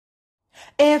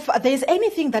If there's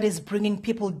anything that is bringing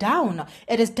people down,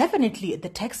 it is definitely the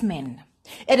taxman.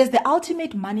 It is the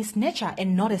ultimate money snatcher,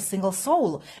 and not a single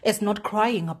soul is not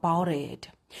crying about it.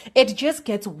 It just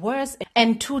gets worse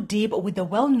and too deep with the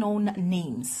well-known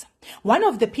names. One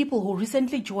of the people who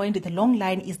recently joined the long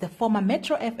line is the former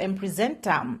Metro FM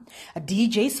presenter,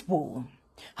 DJ Sbu.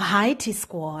 Hi,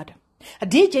 T-Squad.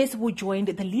 DJ Sbu joined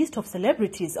the list of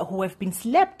celebrities who have been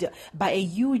slapped by a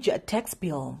huge tax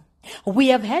bill. We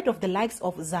have heard of the likes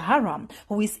of Zahara,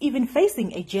 who is even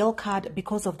facing a jail card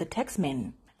because of the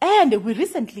taxman. And we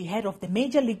recently heard of the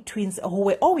Major League Twins who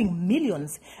were owing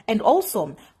millions, and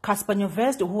also Casper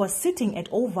Nyovest, who was sitting at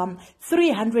over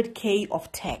 300k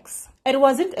of tax. It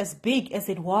wasn't as big as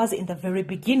it was in the very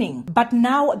beginning, but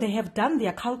now they have done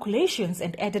their calculations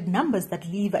and added numbers that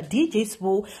leave DJ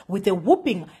Sbu with a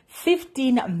whopping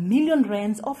 15 million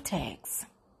rands of tax.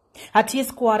 At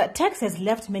T-Squad, tax has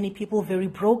left many people very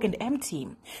broke and empty.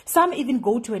 Some even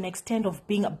go to an extent of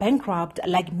being bankrupt,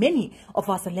 like many of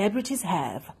our celebrities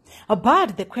have.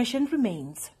 But the question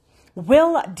remains,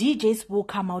 will DJ Sbu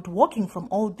come out walking from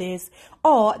all this,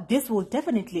 or this will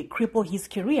definitely cripple his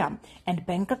career and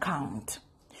bank account?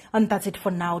 And that's it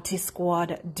for now,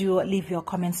 T-Squad. Do leave your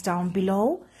comments down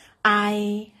below.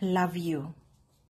 I love you.